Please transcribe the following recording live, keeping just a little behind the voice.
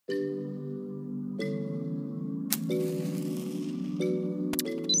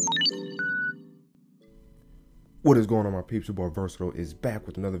What is going on, my peeps? Your boy Versatile is back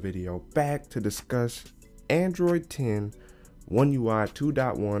with another video, back to discuss Android 10 One UI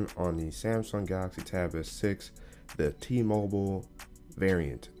 2.1 on the Samsung Galaxy Tab S6, the T-Mobile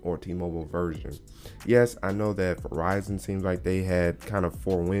variant or T-Mobile version. Yes, I know that Verizon seems like they had kind of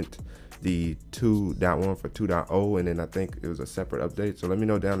forewent the 2.1 for 2.0, and then I think it was a separate update. So let me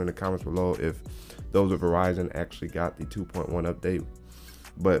know down in the comments below if those of Verizon actually got the 2.1 update.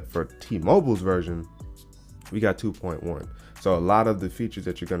 But for T-Mobile's version, we got 2.1. So a lot of the features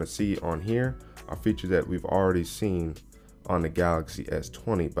that you're going to see on here are features that we've already seen on the Galaxy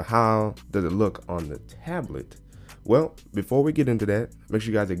S20. But how does it look on the tablet? Well, before we get into that, make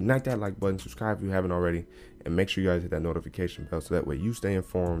sure you guys ignite that like button, subscribe if you haven't already, and make sure you guys hit that notification bell so that way you stay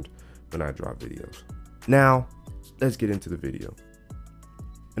informed when I drop videos. Now, let's get into the video.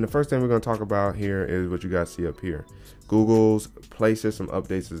 And the first thing we're going to talk about here is what you guys see up here. Google's Play System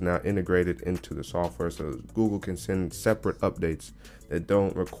updates is now integrated into the software, so Google can send separate updates that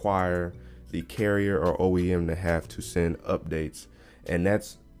don't require the carrier or OEM to have to send updates. And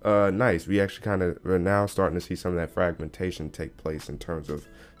that's nice. We're now starting to see some of that fragmentation take place in terms of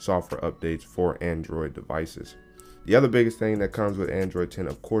software updates for Android devices. The other biggest thing that comes with Android 10,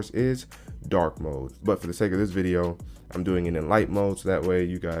 of course, is dark mode. But for the sake of this video, I'm doing it in light mode, so that way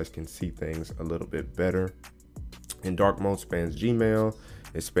you guys can see things a little bit better. And dark mode spans Gmail,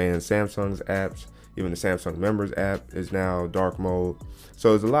 it spans Samsung's apps, even the Samsung Members app is now dark mode. So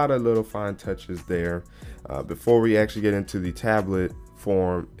there's a lot of little fine touches there. Before we actually get into the tablet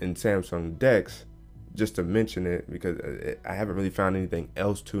form in Samsung Dex, just to mention it, because I haven't really found anything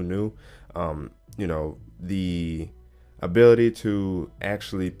else too new. You know, the ability to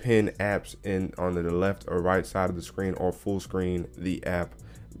actually pin apps in on the left or right side of the screen or full screen the app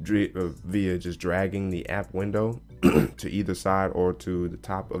via just dragging the app window to either side or to the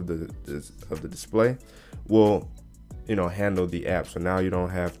top of the display will, you know, handle the app. So now you don't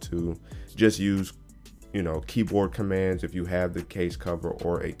have to just use, you know, keyboard commands. If you have the case cover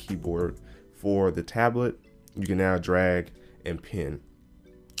or a keyboard for the tablet, you can now drag and pin.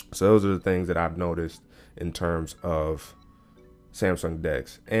 So those are the things that I've noticed in terms of Samsung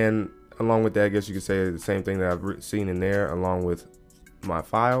Dex. And along with that, I guess you could say the same thing that I've seen in there along with my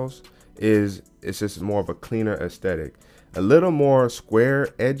files is it's just more of a cleaner aesthetic, a little more square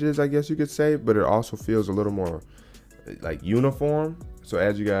edges, I guess you could say, but it also feels a little more like uniform. So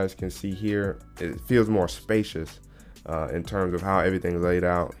as you guys can see here, it feels more spacious in terms of how everything's laid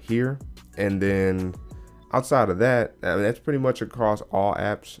out here. And then outside of that, I mean, that's pretty much across all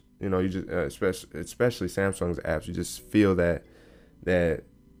apps. You know, you just especially Samsung's apps, you just feel that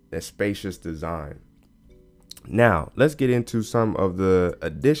spacious design. Now, let's get into some of the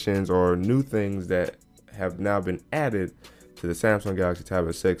additions or new things that have now been added to the Samsung Galaxy Tab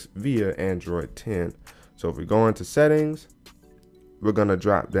S6 via Android 10. So if we go into settings, we're going to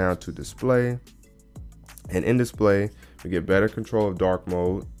drop down to display. And in display, we get better control of dark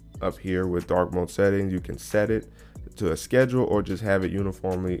mode. Up here with dark mode settings, you can set it to a schedule or just have it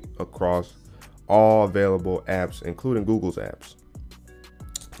uniformly across all available apps, including Google's apps.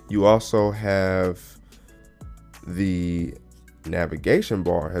 You also have the navigation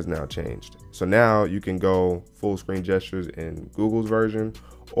bar has now changed. So now you can go full screen gestures in Google's version,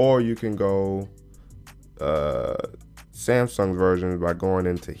 or you can go Samsung's version by going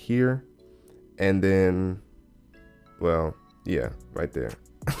into here and then, well, yeah, right there.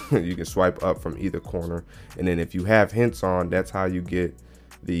 You can swipe up from either corner, and then if you have hints on, that's how you get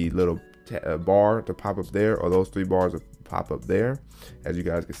the little bar to pop up there, or those three bars to pop up there. As you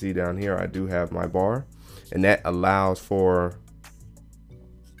guys can see down here, I do have my bar, and that allows for,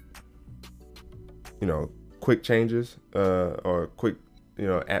 you know, quick changes or quick, you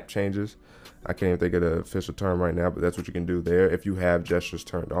know, app changes. I can't even think of the official term right now, but that's what you can do there if you have gestures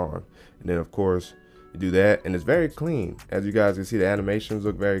turned on. And then of course you do that, and it's very clean. As you guys can see, the animations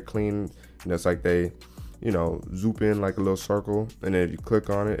look very clean. You know, it's like they, you know, zoom in like a little circle, and then if you click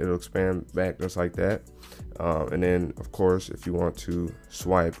on it, it'll expand back just like that. And then of course, if you want to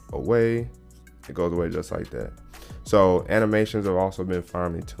swipe away, it goes away just like that. So animations have also been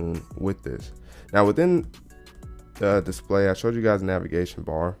finely tuned with this. Now within the display, I showed you guys the navigation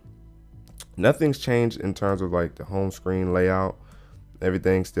bar. Nothing's changed in terms of like the home screen layout.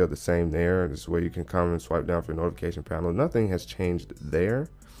 Everything's still the same there. This is where you can come and swipe down for your notification panel. Nothing has changed there.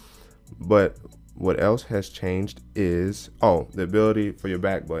 But what else has changed is, oh, the ability for your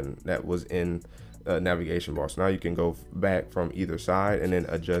back button that was in navigation bar. So now you can go back from either side and then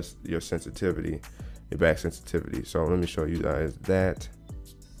adjust your sensitivity, your back sensitivity. So let me show you guys that.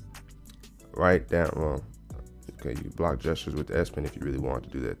 right down. Well, okay, you block gestures with the S Pen if you really want to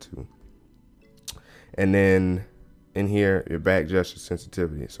do that too. And then in here, your back gesture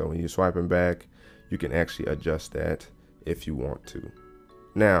sensitivity. So when you're swiping back, you can actually adjust that if you want to.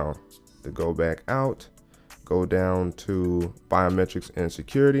 Now, to go back out, go down to Biometrics and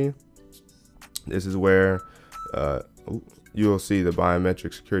Security. This is where you'll see the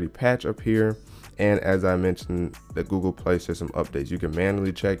Biometric Security patch up here. And as I mentioned, the Google Play System updates. You can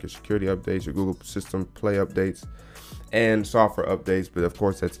manually check your security updates, your Google System Play updates, and software updates. But of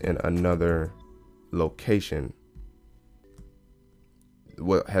course, that's in another location.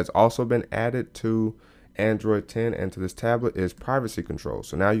 What has also been added to Android 10 and to this tablet is privacy controls.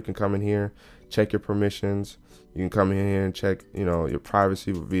 So now you can come in here, check your permissions. You can come in here and check, your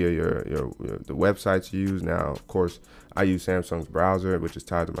privacy via the websites you use. Now, of course, I use Samsung's browser, which is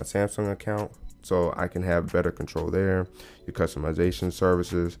tied to my Samsung account, so I can have better control there. Your customization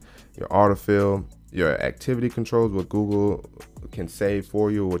services, your autofill, your activity controls, what Google can save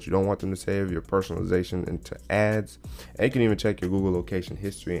for you, what you don't want them to save, your personalization into ads, and you can even check your Google location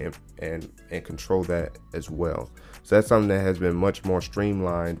history and control that as well. So that's something that has been much more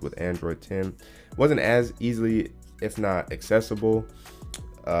streamlined with Android 10. It wasn't as easily, if not accessible,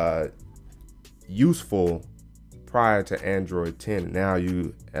 useful prior to Android 10. Now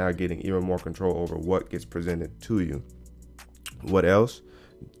you are getting even more control over what gets presented to you. What else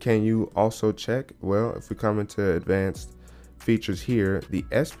can you also check? Well, if we come into advanced features here, the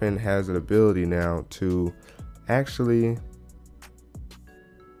S Pen has an ability now to actually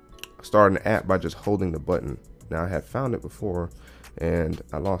start an app by just holding the button. Now, I had found it before and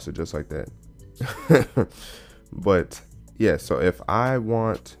I lost it just like that. But yeah, so if I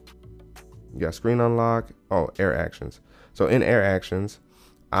want, you got screen unlock, Air Actions. So in Air Actions,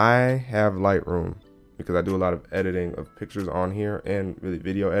 I have Lightroom because I do a lot of editing of pictures on here and really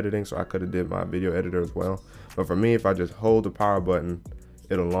video editing. So I could have did my video editor as well. But for me, if I just hold the power button,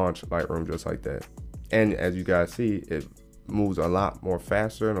 it'll launch Lightroom just like that. And as you guys see, it moves a lot more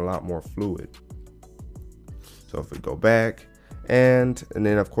faster and a lot more fluid. So if we go back and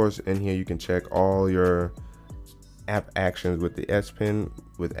then of course in here, you can check all your app actions with the S Pen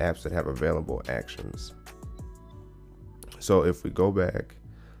with apps that have available actions. So if we go back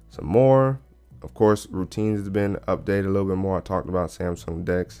some more, of course, routines has been updated a little bit more. I talked about Samsung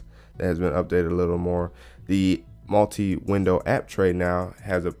Dex, that has been updated a little more. The multi-window app tray now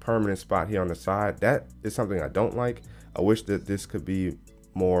has a permanent spot here on the side. That is something I don't like. I wish that this could be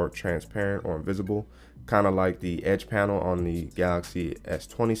more transparent or invisible, kind of like the edge panel on the Galaxy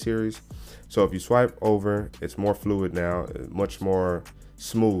S20 series. So if you swipe over, it's more fluid now, much more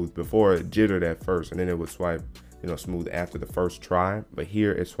smooth. Before it jittered at first and then it would swipe smooth after the first try, but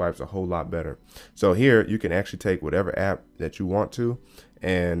here it swipes a whole lot better. So here you can actually take whatever app that you want to,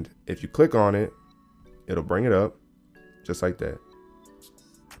 and if you click on it, it'll bring it up just like that.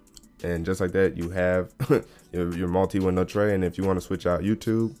 And just like that, you have your multi-window tray. And if you want to switch out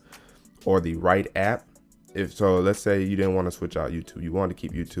YouTube or the right app, let's say you didn't want to switch out YouTube, you want to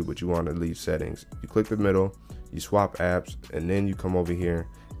keep YouTube, but you want to leave settings. You click the middle, you swap apps, and then you come over here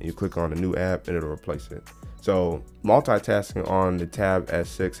and you click on a new app and it'll replace it. So multitasking on the Tab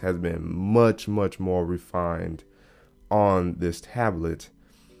S6 has been much, much more refined on this tablet,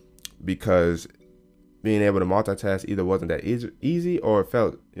 because being able to multitask either wasn't that easy or it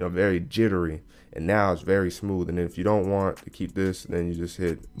felt very jittery, and now it's very smooth. And if you don't want to keep this, then you just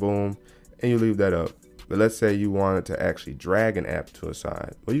hit boom and you leave that up. But let's say you wanted to actually drag an app to a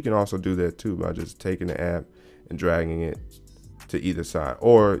side. Well, you can also do that too by just taking the app and dragging it to either side,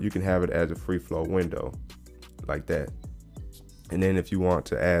 or you can have it as a free flow window like that. And then if you want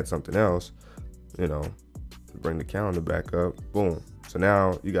to add something else, bring the calendar back up, boom. So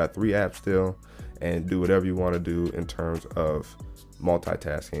now you got 3 apps still, and do whatever you want to do in terms of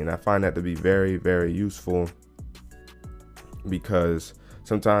multitasking. And I find that to be very, very useful, because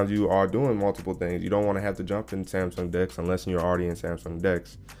sometimes you are doing multiple things. You don't want to have to jump in Samsung Dex unless you're already in Samsung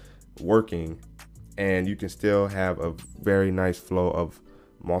Dex working, and you can still have a very nice flow of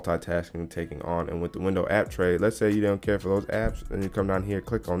multitasking taking on. And with the window app tray, let's say you don't care for those apps, and you come down here,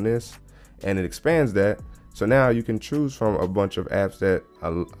 click on this, and it expands that. So now you can choose from a bunch of apps that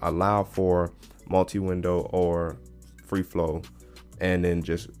allow for multi-window or free flow, and then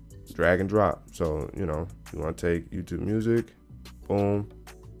just drag and drop. So you want to take YouTube Music, boom,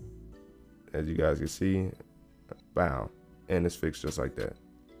 as you guys can see, bow, and it's fixed just like that.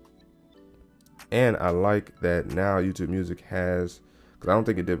 And I like that now YouTube Music has, because I don't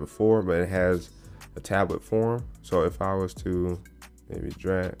think it did before, but it has a tablet form. So if I was to maybe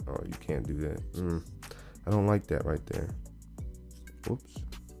drag, you can't do that. I don't like that right there. Whoops.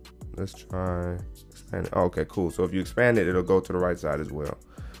 Let's try expand it. Oh, okay, cool. So if you expand it, it'll go to the right side as well.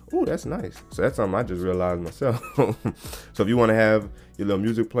 Ooh, that's nice. So that's something I just realized myself. So if you want to have your little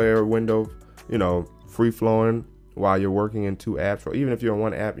music player window, you know, free flowing while you're working in 2 apps, or even if you're in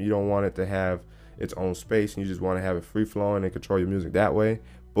 1 app and you don't want it to have its own space and you just want to have it free flowing and control your music that way,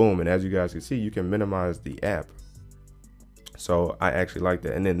 boom. And as you guys can see, you can minimize the app. So I actually like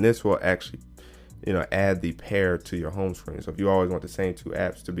that. And then this will actually, you know, add the pair to your home screen. So if you always want the same 2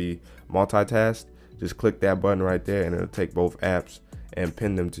 apps to be multitasked, just click that button right there and it'll take both apps and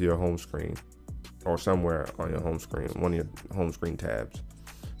pin them to your home screen or somewhere on your home screen, one of your home screen tabs.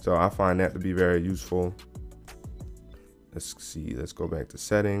 So I find that to be very useful. Let's see, let's go back to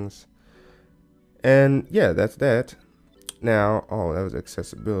settings. And yeah, that's that. Now, oh, that was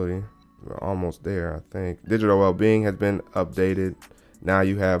accessibility. We're almost there, I think. Digital well-being has been updated. Now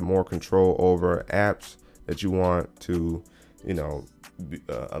you have more control over apps that you want to, you know, be,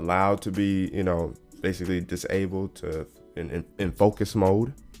 allowed to be, you know, basically disabled to in focus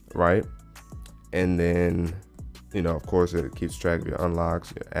mode, right? And then, you know, of course, it keeps track of your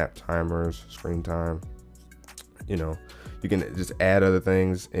unlocks, your app timers, screen time. You know, you can just add other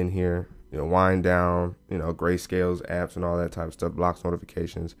things in here. You know, wind down, you know, grayscales, apps and all that type of stuff, blocks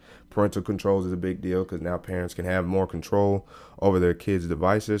notifications. Parental controls is a big deal because now parents can have more control over their kids'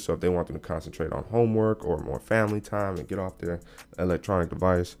 devices. So if they want them to concentrate on homework or more family time and get off their electronic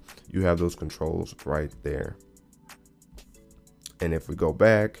device, you have those controls right there. And if we go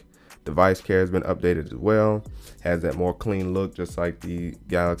back, device care has been updated as well. Has that more clean look, just like the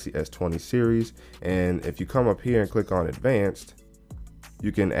Galaxy S20 series. And if you come up here and click on advanced,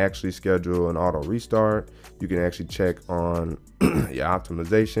 you can actually schedule an auto restart. You can actually check on your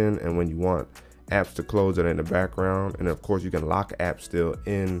optimization and when you want apps to close it in the background. And of course, you can lock apps still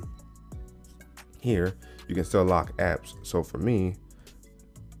in here. You can still lock apps. So for me,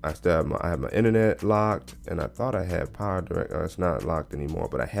 I have my internet locked, and I thought I had Power Direct. It's not locked anymore,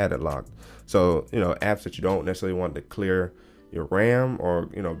 but I had it locked. So, you know, apps that you don't necessarily want to clear your RAM or,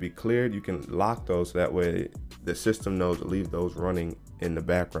 you know, be cleared, you can lock those. So that way the system knows to leave those running in the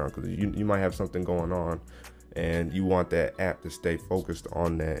background, because you might have something going on and you want that app to stay focused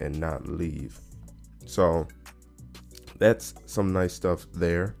on that and not leave. So that's some nice stuff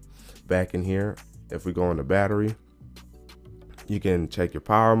there. Back in here, if we go on the battery, you can check your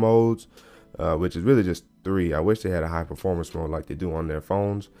power modes, which is really just 3. I wish they had a high performance mode like they do on their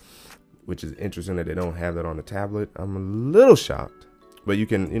phones, which is interesting that they don't have that on the tablet. I'm a little shocked. But you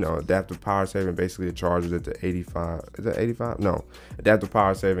can, you know, adaptive power saving, basically it charges it to 85. Is that 85? No. Adaptive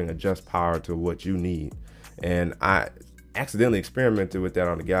power saving adjusts power to what you need. And I accidentally experimented with that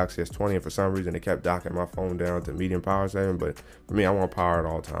on the Galaxy S20, and for some reason it kept docking my phone down to medium power saving. But for me, I want power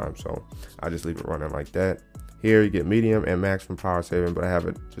at all times, so I just leave it running like that. Here you get medium and maximum power saving, but I have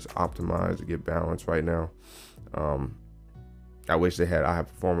it just optimized to get balance right now. I wish they had high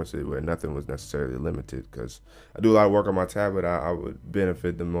performance where nothing was necessarily limited, because I do a lot of work on my tablet. I would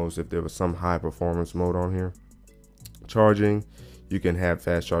benefit the most if there was some high performance mode on here. Charging, you can have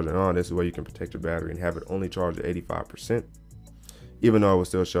fast charging on. This is where you can protect your battery and have it only charge at 85%, even though it will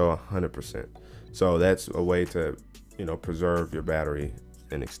still show 100%. So that's a way to, you know, preserve your battery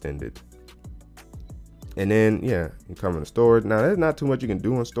and extend it. And then, yeah, you come into storage. Now, there's not too much you can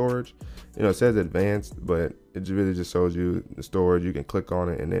do in storage. You know, it says advanced, but it really just shows you the storage. You can click on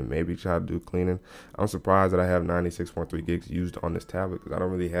it and then maybe try to do cleaning. I'm surprised that I have 96.3 gigs used on this tablet, because I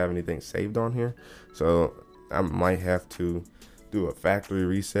don't really have anything saved on here. So I might have to do a factory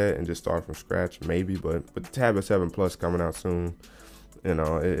reset and just start from scratch, maybe. But with the Tablet 7 Plus coming out soon, you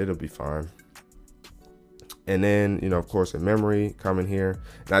know, it'll be fine. And then, you know, of course, in memory, coming here.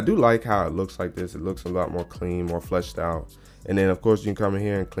 And I do like how it looks like this. It looks a lot more clean, more fleshed out. And then, of course, you can come in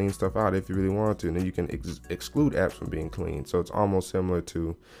here and clean stuff out if you really want to. And then you can exclude apps from being clean. So it's almost similar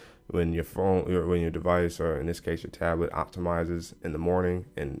to when your phone, when your device, or in this case, your tablet, optimizes in the morning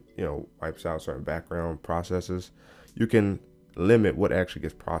and, you know, wipes out certain background processes. You can limit what actually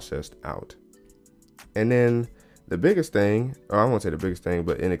gets processed out. And then the biggest thing, or I won't say the biggest thing,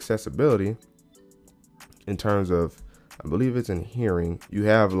 but in accessibility, in terms of, I believe it's in hearing, you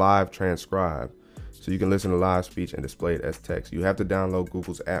have live transcribe. So you can listen to live speech and display it as text. You have to download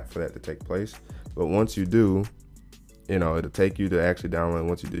Google's app for that to take place. But once you do, you know, it'll take you to actually download.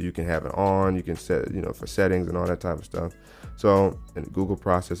 Once you do, you can have it on, you can set, you know, for settings and all that type of stuff. So, and Google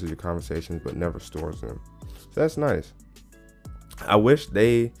processes your conversations, but never stores them. So that's nice. I wish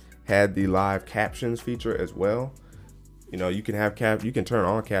they had the live captions feature as well. You know, you can have you can turn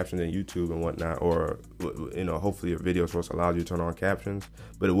on captions in YouTube and whatnot, or, you know, hopefully your video source allows you to turn on captions.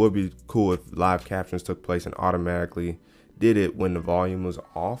 But it would be cool if live captions took place and automatically did it when the volume was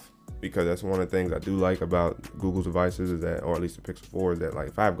off. because that's one of the things I do like about Google's devices, is that, or at least the Pixel 4, is that like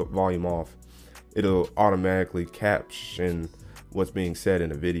if I have volume off, it'll automatically caption what's being said in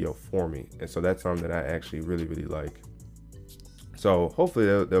the video for me. And so that's something that I actually really like. So hopefully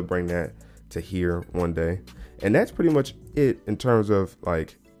they'll bring that to here one day. And that's pretty much it in terms of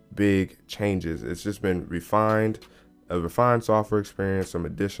like big changes. It's just been a refined software experience, some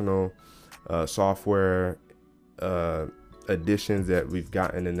additional software additions that we've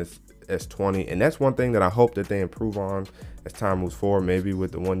gotten in this S20. And that's one thing that I hope that they improve on as time moves forward. Maybe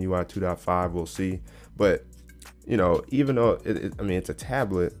with the One UI 2.5, we'll see. But you know, even though I mean, it's a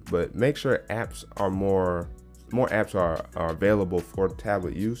tablet, but make sure apps are more apps are available for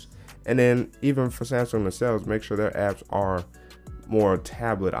tablet use. And then even for Samsung themselves, make sure their apps are more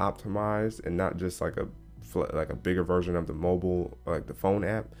tablet optimized and not just like a bigger version of the mobile, like the phone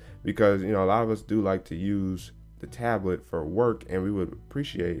app, because you know, a lot of us do like to use the tablet for work, and we would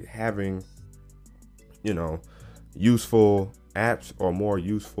appreciate having, you know, useful apps or more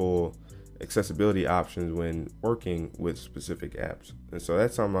useful accessibility options when working with specific apps. And so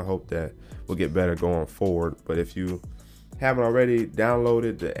that's something I hope that will get better going forward. But if you haven't already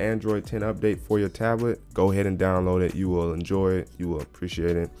downloaded the Android 10 update for your tablet, go ahead and download it. You will enjoy it. You will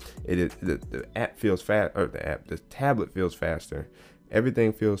appreciate it. The app feels fast, or the tablet feels faster.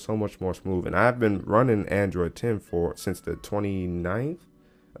 Everything feels so much more smooth. And I've been running Android 10 since the 29th.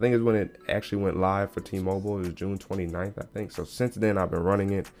 I think is when it actually went live for T-Mobile. It was June 29th, I think. So since then, I've been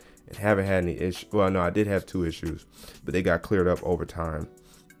running it and haven't had any issues. Well, no, I did have 2 issues, but they got cleared up over time.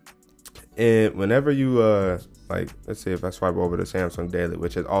 And whenever you, like, let's say if I swipe over to Samsung Daily,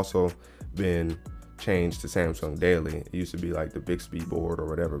 which has also been changed to Samsung Daily. It used to be like the Bixby board or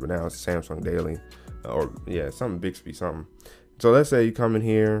whatever, but now it's Samsung Daily. Or, yeah, something Bixby, something. So let's say you come in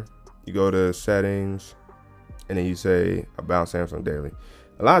here, you go to settings, and then you say about Samsung Daily.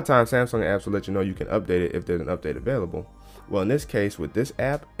 A lot of times Samsung apps will let you know you can update it if there's an update available. Well, in this case, with this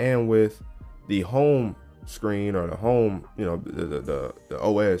app and with the home screen, or the home, you know, the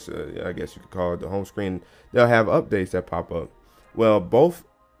OS, I guess you could call it the home screen, they'll have updates that pop up. Well, both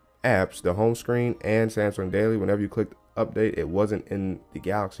apps, the home screen and Samsung Daily, whenever you click update, it wasn't in the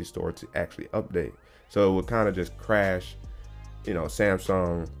Galaxy Store to actually update. So it would kind of just crash, you know, the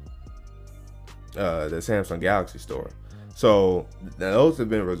Samsung Galaxy Store. So those have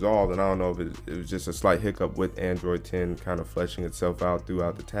been resolved, and I don't know if it was just a slight hiccup with Android 10 kind of fleshing itself out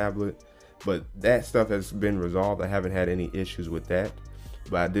throughout the tablet, but that stuff has been resolved. I haven't had any issues with that,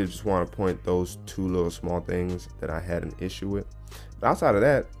 but I did just want to point those 2 little small things that I had an issue with. But outside of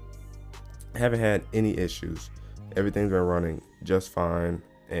that, I haven't had any issues. Everything's been running just fine,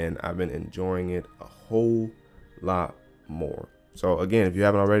 and I've been enjoying it a whole lot more. So again, if you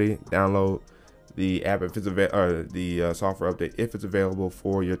haven't already, download the app if it's the software update if it's available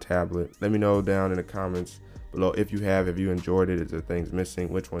for your tablet. Let me know down in the comments below if you enjoyed it. Is there things missing?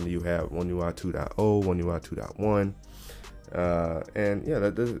 Which one do you have? One UI 2.0, One UI 2.1, and yeah,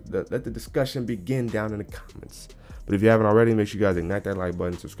 let the discussion begin down in the comments. But if you haven't already, make sure you guys ignite that like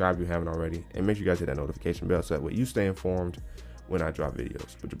button, subscribe if you haven't already, and make sure you guys hit that notification bell so that way you stay informed when I drop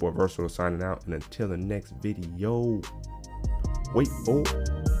videos. But your boy Versatile signing out, and until the next video, wait for